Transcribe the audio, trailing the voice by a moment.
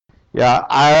Yeah,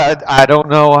 I don't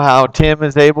know how Tim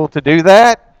is able to do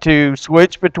that, to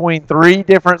switch between three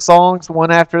different songs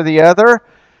one after the other.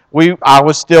 I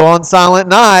was still on Silent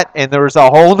Night, and there was a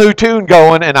whole new tune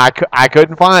going, and I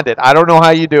couldn't find it. I don't know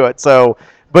how you do it. So,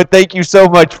 but thank you so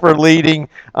much for leading.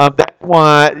 That's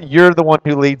why you're the one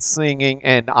who leads singing,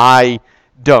 and I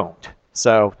don't.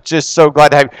 So just so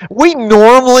glad to have you. We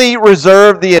normally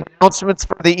reserve the announcements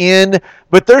for the end,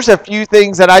 but there's a few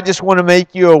things that I just want to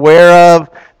make you aware of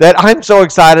that I'm so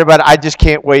excited about. I just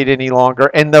can't wait any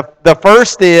longer. And the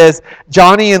first is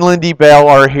Johnny and Lindy Bell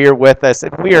are here with us,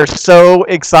 and we are so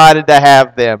excited to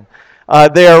have them.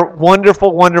 They're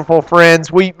wonderful, wonderful friends.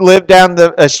 We live down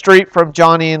the street from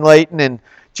Johnny and Layton, and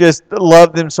just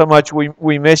love them so much.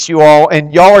 We miss you all,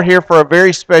 and y'all are here for a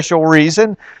very special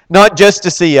reason, not just to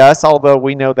see us, although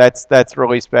we know that's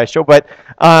really special. But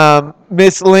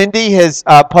Miss Lindy has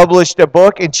published a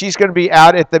book, and she's going to be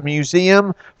out at the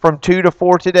museum from 2 to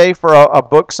 4 today for a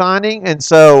book signing. And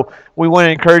so we want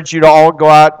to encourage you to all go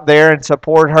out there and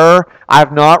support her.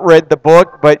 I've not read the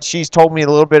book, but she's told me a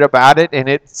little bit about it, and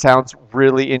it sounds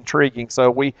really intriguing. So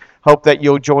we hope that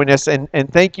you'll join us. And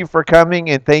thank you for coming,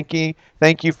 and thank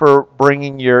you for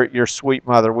bringing your sweet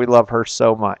mother. We love her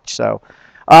so much. So.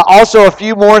 Also, a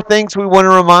few more things we want to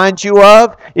remind you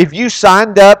of. If you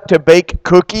signed up to bake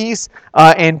cookies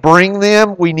and bring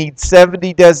them, we need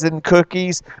 70 dozen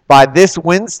cookies by this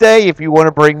Wednesday. If you want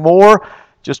to bring more,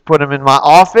 just put them in my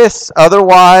office.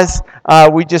 Otherwise,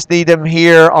 we just need them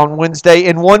here on Wednesday.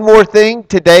 And one more thing,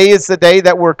 today is the day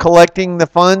that we're collecting the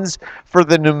funds for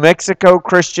the New Mexico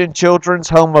Christian Children's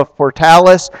Home of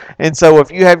Portales. And so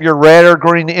if you have your red or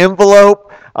green envelope,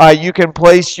 you can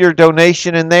place your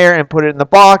donation in there and put it in the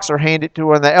box or hand it to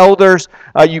one of the elders.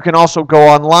 You can also go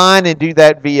online and do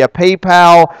that via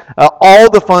PayPal.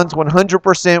 All the funds,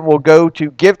 100%, will go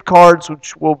to gift cards,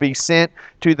 which will be sent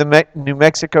to the New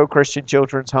Mexico Christian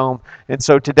Children's Home. And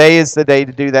so today is the day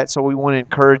to do that, so we want to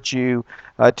encourage you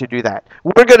to do that.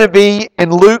 We're going to be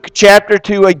in Luke chapter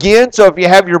 2 again, so if you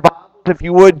have your Bible, if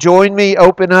you would join me,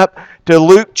 open up to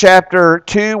Luke chapter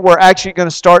 2. We're actually going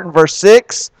to start in verse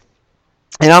 6.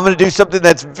 And I'm going to do something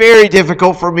that's very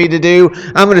difficult for me to do.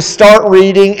 I'm going to start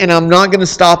reading, and I'm not going to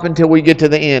stop until we get to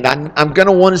the end. I'm going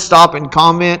to want to stop and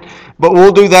comment, but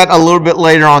we'll do that a little bit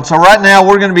later on. So right now,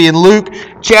 we're going to be in Luke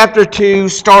chapter 2,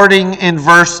 starting in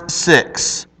verse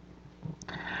 6.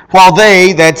 While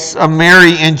they, that's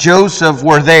Mary and Joseph,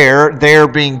 were there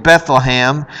being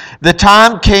Bethlehem, the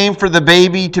time came for the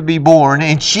baby to be born,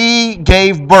 and she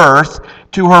gave birth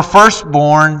to her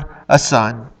firstborn, a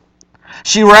son.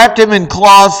 She wrapped him in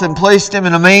cloths and placed him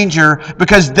in a manger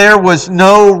because there was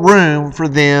no room for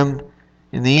them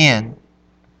in the inn.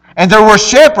 And there were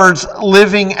shepherds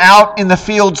living out in the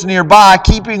fields nearby,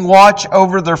 keeping watch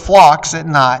over their flocks at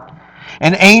night.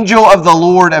 An angel of the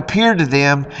Lord appeared to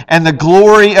them, and the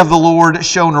glory of the Lord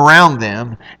shone around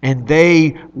them, and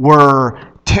they were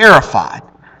terrified.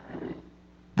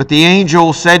 But the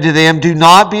angel said to them, "Do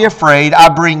not be afraid. I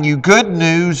bring you good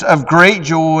news of great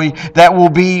joy that will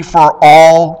be for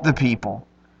all the people.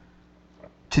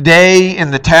 Today in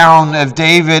the town of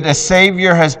David, a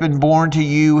Savior has been born to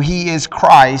you. He is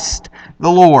Christ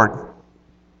the Lord.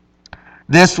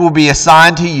 This will be a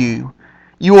sign to you.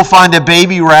 You will find a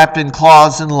baby wrapped in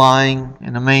cloths and lying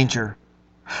in a manger."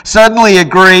 Suddenly a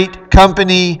great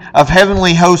company of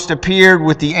heavenly hosts appeared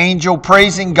with the angel,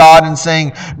 praising God and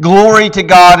saying, "Glory to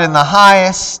God in the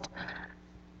highest,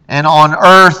 and on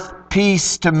earth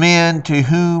peace to men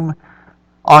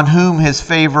on whom his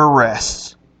favor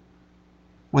rests."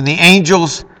 When the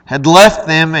angels had left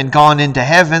them and gone into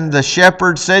heaven, the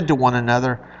shepherds said to one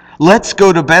another, "Let's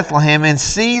go to Bethlehem and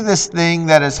see this thing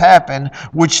that has happened,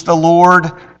 which the Lord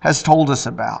has told us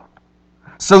about."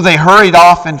 So they hurried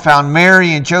off and found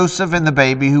Mary and Joseph and the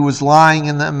baby who was lying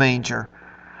in the manger.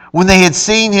 When they had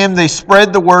seen him, they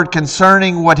spread the word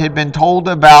concerning what had been told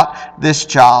about this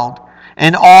child.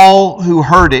 And all who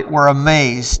heard it were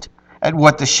amazed at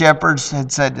what the shepherds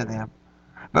had said to them.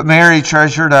 But Mary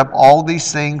treasured up all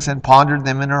these things and pondered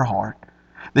them in her heart.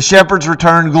 The shepherds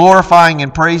returned, glorifying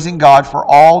and praising God for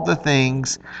all the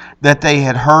things that they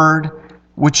had heard,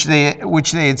 which they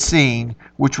had seen,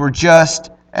 which were just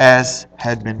as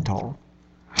had been told.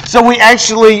 So we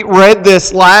actually read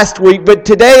this last week, but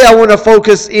today I want to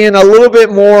focus in a little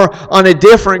bit more on a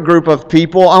different group of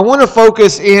people. I want to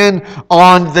focus in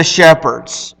on the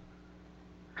shepherds.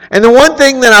 And the one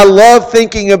thing that I love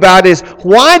thinking about is,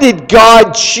 why did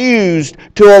God choose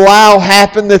to allow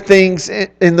happen the things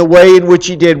in the way in which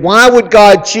He did? Why would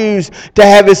God choose to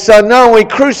have His Son not only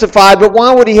crucified, but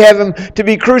why would He have Him to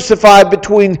be crucified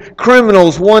between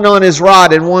criminals, one on His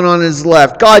right and one on His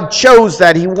left? God chose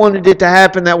that. He wanted it to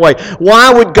happen that way.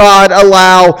 Why would God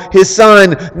allow His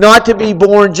Son not to be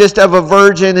born just of a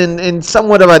virgin in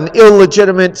somewhat of an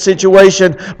illegitimate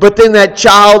situation, but then that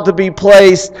child to be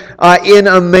placed in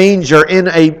a manger, in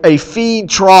a feed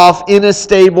trough, in a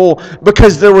stable,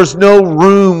 because there was no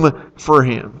room for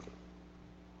Him?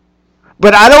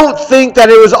 But I don't think that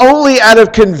it was only out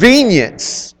of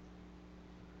convenience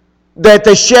that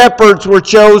the shepherds were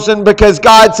chosen, because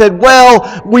God said,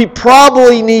 well, we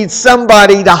probably need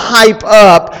somebody to hype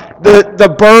up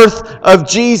the birth of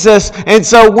Jesus, and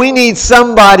so we need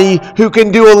somebody who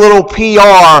can do a little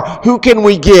PR. Who can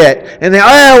we get? And they,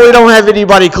 we don't have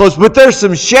anybody close, but there's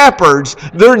some shepherds.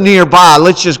 They're nearby.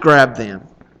 Let's just grab them.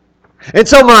 And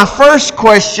so my first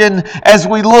question as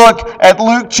we look at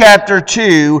Luke chapter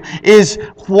 2 is,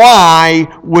 why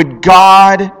would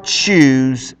God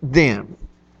choose them?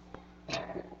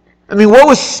 I mean, what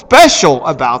was special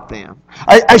about them?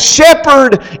 A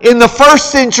shepherd in the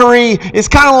first century is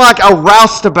kind of like a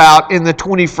roustabout in the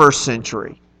 21st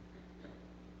century.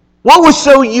 What was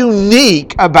so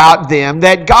unique about them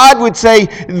that God would say,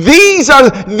 these are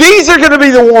going to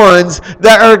be the ones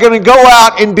that are going to go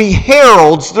out and be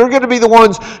heralds. They're going to be the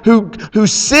ones who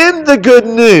send the good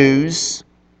news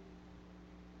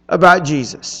about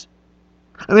Jesus.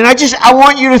 I mean, I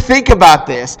want you to think about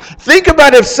this. Think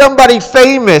about if somebody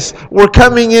famous were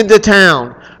coming into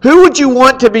town. Who would you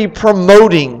want to be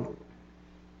promoting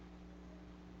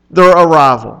their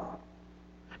arrival?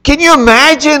 Can you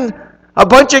imagine a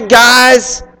bunch of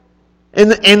guys in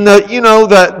the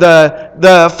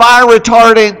fire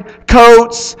retardant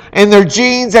coats and their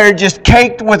jeans that are just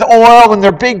caked with oil and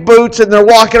their big boots, and they're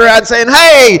walking around saying,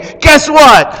 "Hey, guess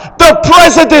what? The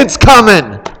president's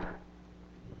coming."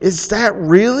 Is that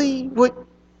really what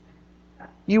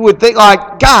you would think?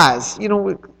 Like, guys,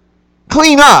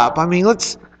 clean up. I mean,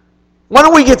 why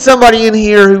don't we get somebody in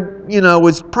here who,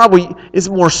 is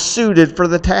more suited for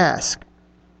the task?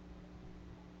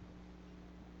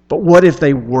 But what if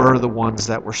they were the ones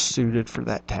that were suited for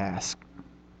that task?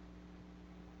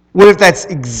 What if that's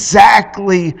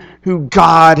exactly who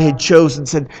God had chosen,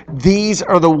 said, these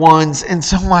are the ones? And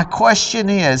so my question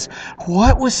is,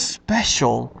 what was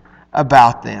special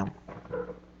about them?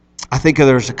 I think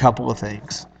there's a couple of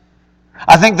things.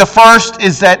 I think the first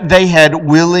is that they had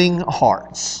willing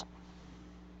hearts.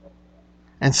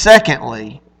 And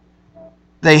secondly,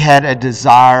 they had a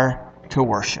desire to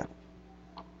worship.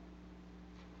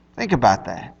 Think about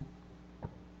that.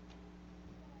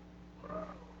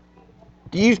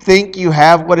 Do you think you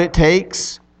have what it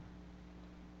takes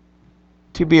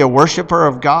to be a worshiper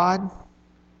of God?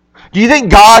 Do you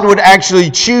think God would actually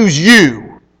choose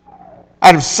you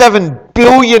out of 7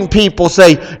 billion people,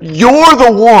 say, you're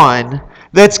the one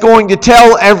that's going to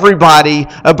tell everybody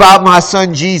about my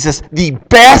son Jesus, the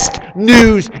best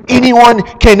news anyone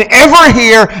can ever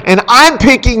hear, and I'm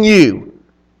picking you?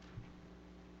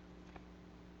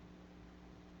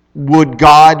 Would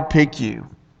God pick you?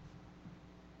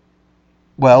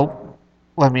 Well,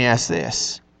 let me ask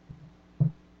this.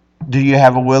 Do you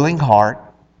have a willing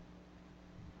heart?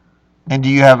 And do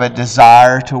you have a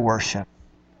desire to worship?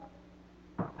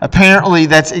 Apparently,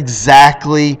 that's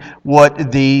exactly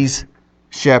what these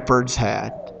shepherds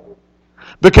had.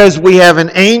 Because we have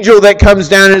an angel that comes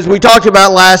down, as we talked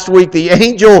about last week, the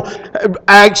angel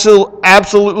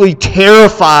absolutely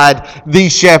terrified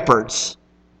these shepherds.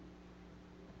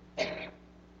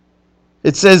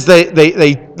 It says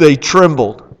they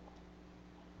trembled.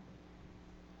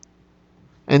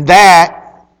 And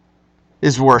that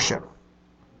is worship.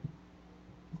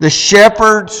 The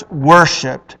shepherds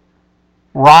worshipped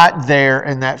right there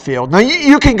in that field. Now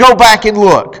you can go back and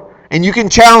look, and you can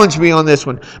challenge me on this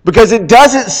one, because it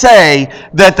doesn't say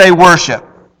that they worship.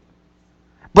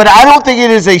 But I don't think it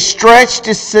is a stretch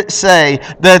to say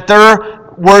that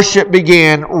their worship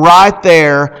began right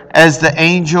there as the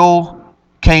angel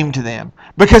came to them.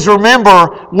 Because remember,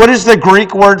 what does the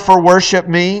Greek word for worship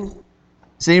mean?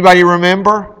 Does anybody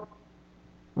remember?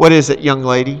 What is it, young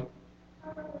lady?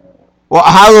 Well,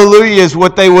 hallelujah is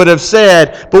what they would have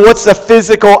said, but what's the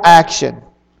physical action?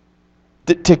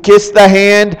 To kiss the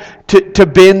hand, to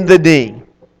bend the knee.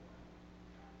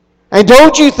 And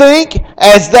don't you think,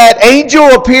 as that angel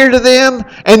appeared to them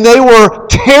and they were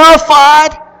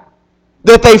terrified,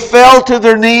 that they fell to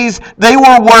their knees. They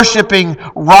were worshiping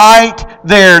right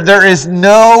there. There is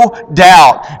no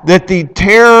doubt that the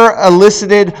terror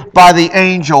elicited by the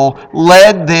angel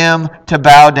led them to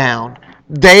bow down.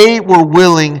 They were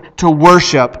willing to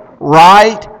worship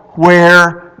right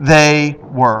where they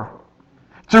were.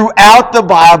 Throughout the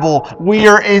Bible, we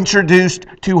are introduced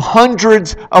to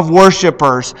hundreds of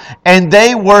worshipers, and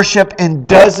they worship in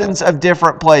dozens of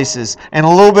different places. And a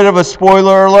little bit of a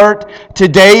spoiler alert,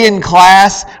 today in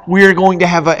class, we are going to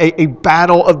have a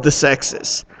battle of the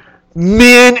sexes.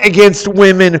 Men against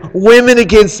women, women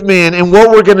against men. And what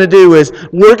we're going to do is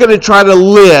we're going to try to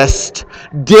list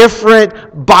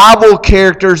different Bible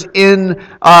characters in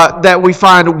that we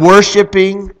find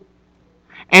worshiping.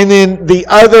 And then the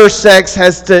other sex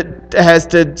has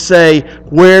to say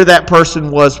where that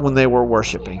person was when they were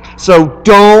worshiping. So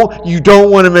you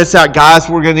don't want to miss out. Guys,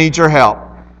 we're going to need your help.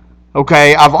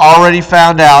 Okay, I've already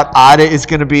found out Ida is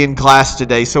going to be in class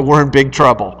today, so we're in big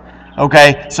trouble.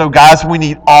 Okay, so guys, we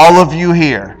need all of you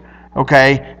here.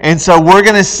 Okay, and so we're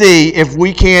going to see if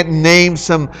we can't name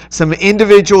some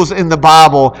individuals in the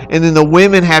Bible, and then the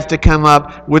women have to come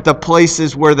up with the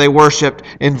places where they worshiped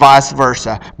and vice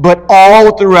versa. But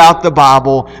all throughout the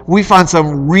Bible, we find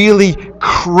some really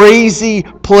crazy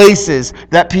places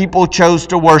that people chose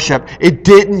to worship. It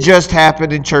didn't just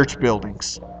happen in church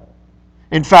buildings.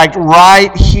 In fact,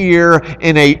 right here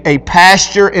in a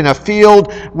pasture, in a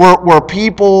field where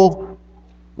people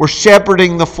were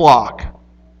shepherding the flock,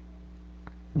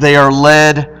 they are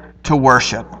led to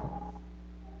worship.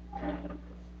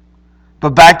 But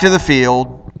back to the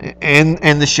field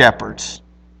and the shepherds.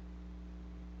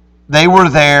 They were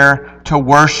there to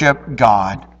worship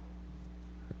God,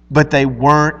 but they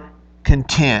weren't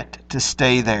content to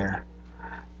stay there.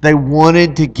 They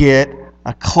wanted to get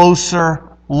a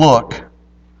closer look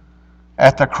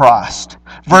at the Christ.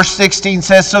 Verse 16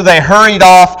 says, "So they hurried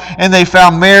off, and they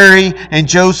found Mary and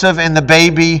Joseph and the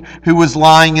baby who was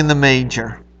lying in the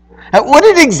manger." What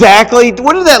did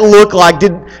that look like?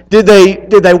 Did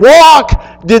they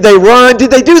walk? Did they run? Did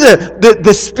they do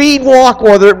the speed walk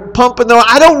while they're pumping the...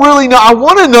 I don't really know. I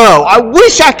want to know. I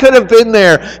wish I could have been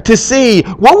there to see.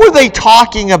 What were they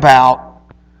talking about?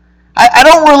 I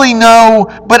don't really know,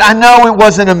 but I know it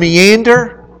wasn't a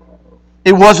meander.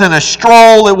 It wasn't a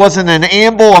stroll, it wasn't an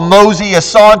amble, a mosey, a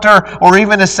saunter, or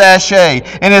even a sachet.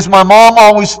 And as my mom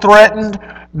always threatened,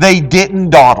 they didn't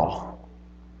dawdle.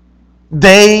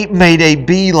 They made a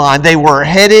beeline. They were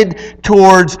headed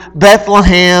towards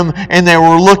Bethlehem, and they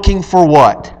were looking for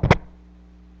what?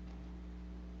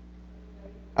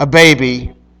 A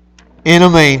baby in a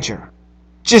manger.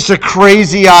 Just a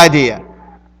crazy idea.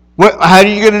 How are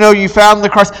you going to know you found the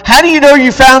Christ? How do you know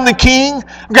you found the King?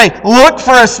 Okay, look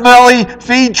for a smelly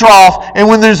feed trough, and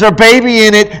when there's a baby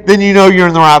in it, then you know you're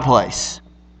in the right place.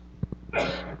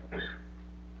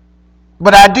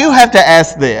 But I do have to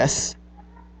ask this.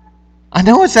 I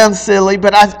know it sounds silly,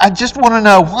 but I just want to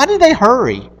know, why did they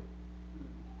hurry?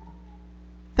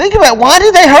 Think about it. Why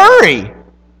did they hurry?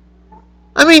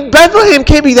 I mean, Bethlehem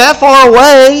can't be that far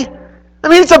away. I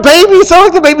mean, it's a baby. It's not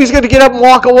like the baby's going to get up and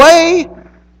walk away.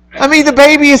 I mean, the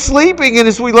baby is sleeping, and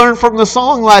as we learned from the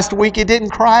song last week, it didn't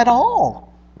cry at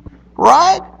all.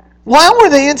 Right? Why were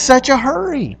they in such a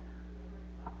hurry?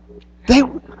 They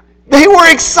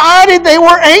were excited. They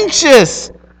were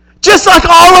anxious. Just like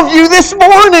all of you this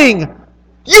morning.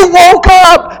 You woke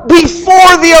up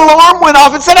before the alarm went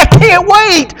off and said, "I can't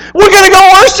wait. We're going to go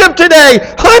worship today.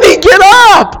 Honey, get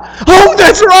up. Oh,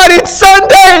 that's right. It's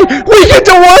Sunday. We get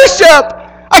to worship.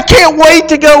 I can't wait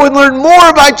to go and learn more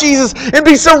about Jesus and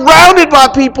be surrounded by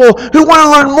people who want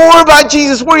to learn more about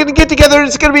Jesus. We're going to get together and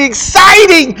it's going to be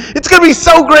exciting. It's going to be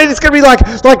so great. It's going to be like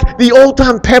the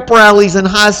old-time pep rallies in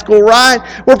high school, right?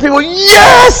 Where people,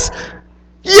 yes!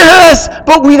 Yes!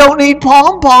 But we don't need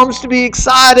pom-poms to be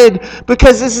excited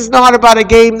because this is not about a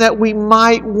game that we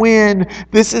might win.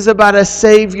 This is about a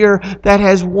Savior that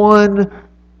has won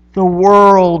the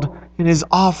world and has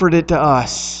offered it to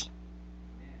us.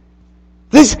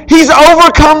 He's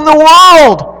overcome the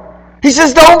world. He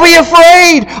says, don't be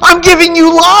afraid. I'm giving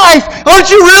you life. Aren't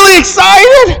you really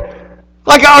excited?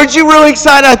 Like, aren't you really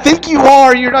excited? I think you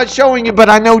are. You're not showing it, but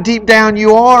I know deep down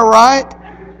you are, right?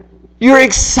 You're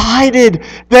excited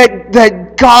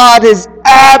that God has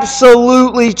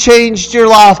absolutely changed your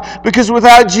life, because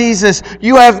without Jesus,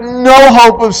 you have no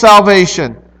hope of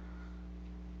salvation.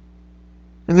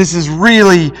 And this is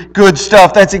really good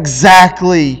stuff. That's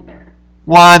exactly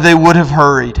why they would have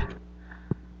hurried.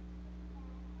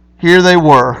 Here they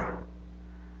were.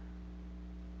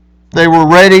 They were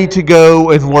ready to go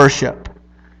and worship.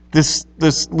 This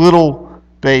little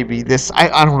baby, this,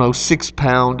 I don't know, 6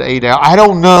 pound, 8 ounce. I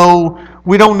don't know.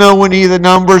 We don't know any of the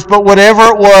numbers, but whatever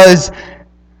it was,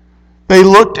 they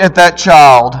looked at that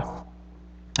child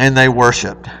and they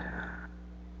worshiped.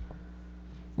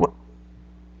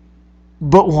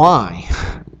 But why?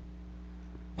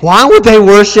 Why would they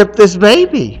worship this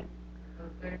baby?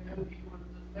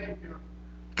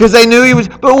 Because they knew he was.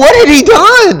 But what had he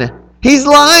done? He's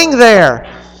lying there.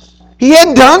 He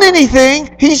hadn't done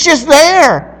anything. He's just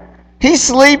there. He's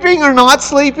sleeping or not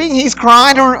sleeping. He's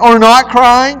crying or not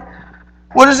crying.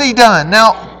 What has he done?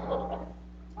 Now,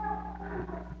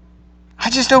 I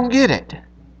just don't get it.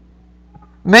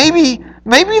 Maybe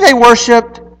they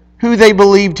worshipped who they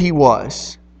believed he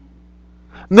was.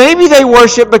 Maybe they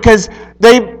worshiped because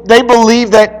they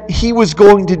believed that he was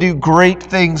going to do great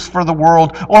things for the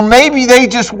world. Or maybe they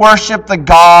just worshiped the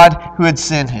God who had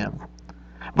sent him.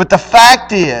 But the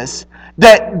fact is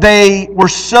that they were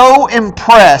so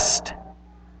impressed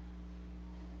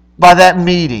by that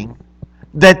meeting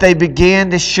that they began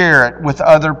to share it with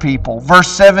other people. Verse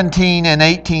 17 and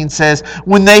 18 says,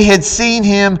 when they had seen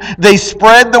him, they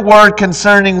spread the word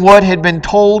concerning what had been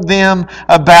told them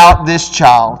about this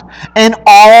child. And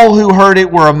all who heard it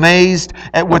were amazed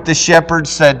at what the shepherds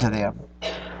said to them.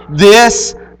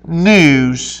 This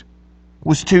news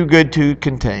was too good to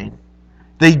contain.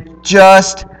 They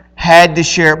just had to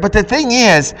share it. But the thing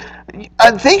is,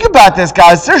 think about this,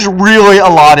 guys. There's really a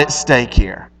lot at stake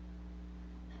here.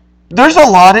 There's a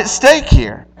lot at stake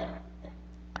here.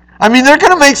 I mean, they're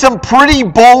going to make some pretty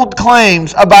bold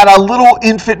claims about a little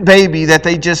infant baby that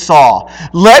they just saw.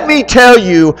 Let me tell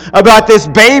you about this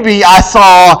baby I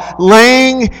saw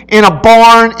laying in a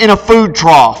barn in a food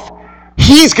trough.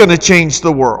 He's going to change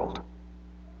the world.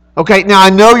 Okay, now I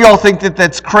know y'all think that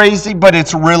that's crazy, but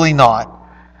it's really not.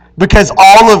 Because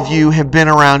all of you have been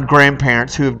around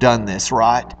grandparents who have done this,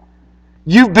 right?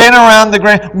 You've been around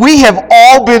we have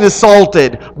all been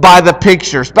assaulted by the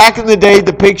pictures. Back in the day,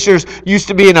 the pictures used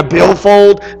to be in a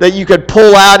billfold that you could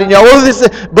pull out and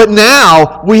but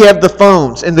now we have the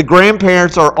phones, and the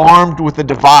grandparents are armed with a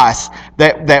device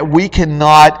that we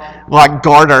cannot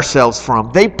guard ourselves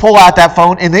from. They pull out that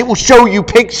phone and they will show you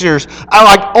pictures.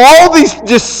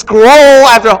 Just scroll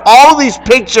after all these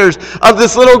pictures of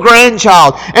this little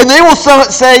grandchild, and they will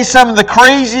say some of the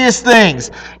craziest things.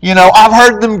 I've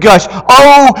heard them gush,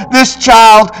 oh, this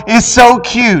child is so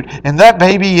cute. And that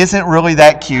baby isn't really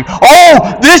that cute.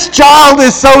 Oh, this child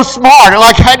is so smart.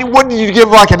 What did you give,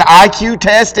 an IQ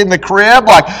test in the crib?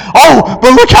 Oh,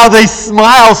 but look how they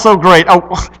smile so great. Oh,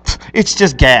 it's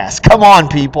just gas. Come on,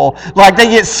 people. They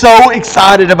get so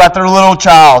excited about their little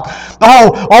child.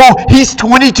 Oh, he's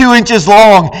 22 inches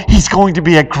long. He's going to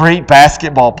be a great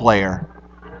basketball player.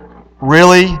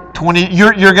 Really? 20?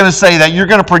 You're going to say that. You're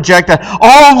going to project that.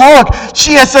 Oh, look,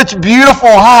 she has such beautiful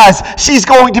eyes. She's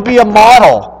going to be a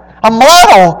model. A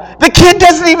model? The kid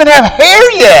doesn't even have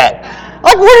hair yet.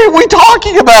 What are we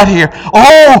talking about here?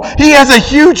 Oh, he has a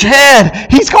huge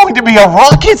head. He's going to be a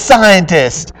rocket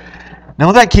scientist.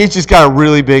 No, that kid's just got a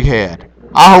really big head.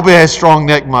 I hope it has strong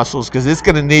neck muscles because it's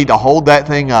going to need to hold that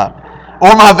thing up.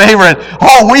 Or my favorite,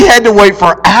 we had to wait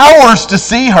for hours to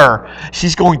see her.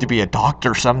 She's going to be a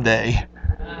doctor someday.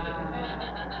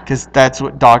 Because that's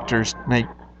what doctors make.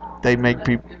 They make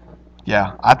people.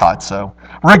 Yeah, I thought so.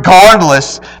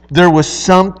 Regardless, there was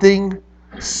something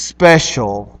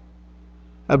special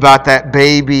about that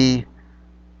baby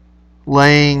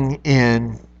laying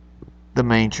in the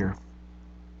manger.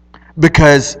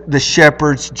 Because the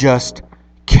shepherds just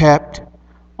kept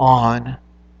on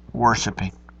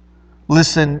worshiping.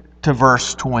 Listen to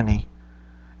verse 20.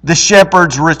 The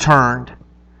shepherds returned,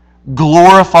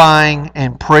 glorifying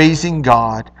and praising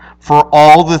God for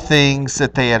all the things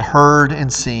that they had heard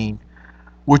and seen,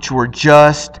 which were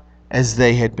just as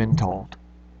they had been told.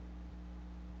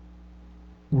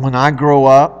 When I grow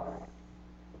up,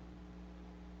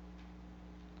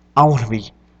 I want to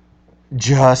be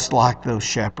just like those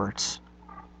shepherds.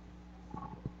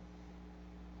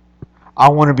 I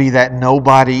want to be that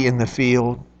nobody in the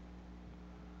field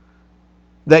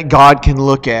that God can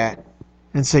look at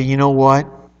and say, you know what?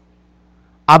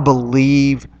 I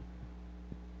believe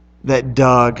that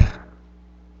Doug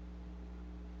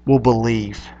will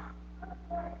believe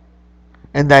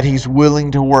and that he's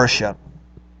willing to worship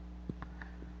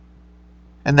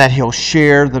and that he'll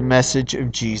share the message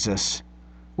of Jesus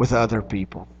with other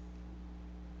people.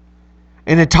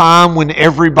 In a time when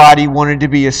everybody wanted to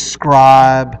be a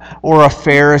scribe or a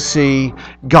Pharisee,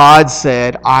 God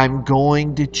said, I'm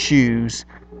going to choose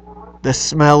the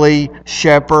smelly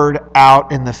shepherd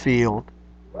out in the field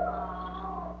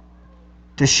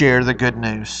to share the good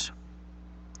news.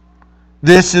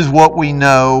 This is what we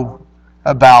know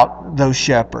about those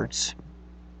shepherds.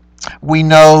 We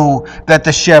know that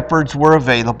the shepherds were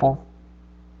available,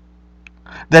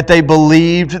 that they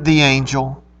believed the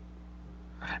angel,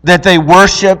 that they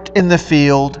worshiped in the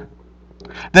field,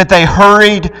 that they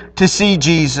hurried to see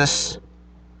Jesus,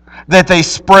 that they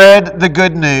spread the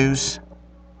good news,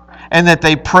 and that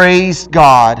they praised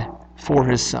God for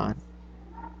His Son.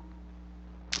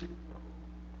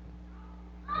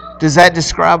 Does that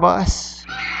describe us?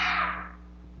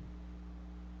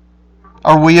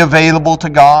 Are we available to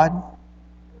God?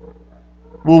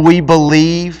 Will we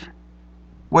believe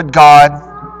what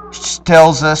God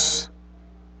tells us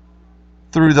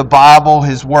through the Bible,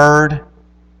 His Word,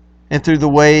 and through the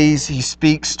ways He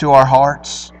speaks to our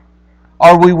hearts?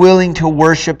 Are we willing to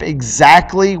worship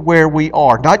exactly where we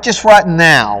are? Not just right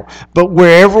now, but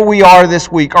wherever we are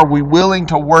this week, are we willing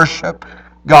to worship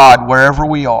God wherever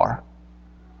we are?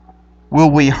 Will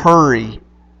we hurry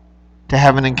to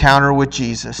have an encounter with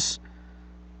Jesus?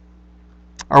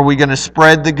 Are we going to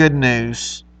spread the good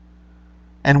news?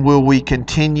 And will we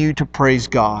continue to praise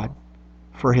God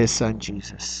for His Son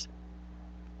Jesus?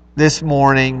 This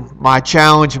morning, my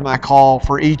challenge, my call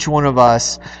for each one of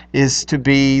us is to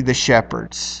be the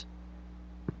shepherds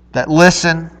that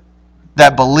listen,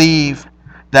 that believe,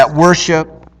 that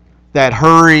worship, that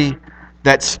hurry,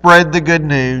 that spread the good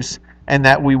news, and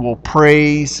that we will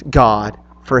praise God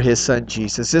for His Son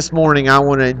Jesus. This morning, I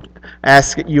want to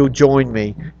ask that you'll join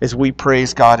me as we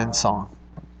praise God in song.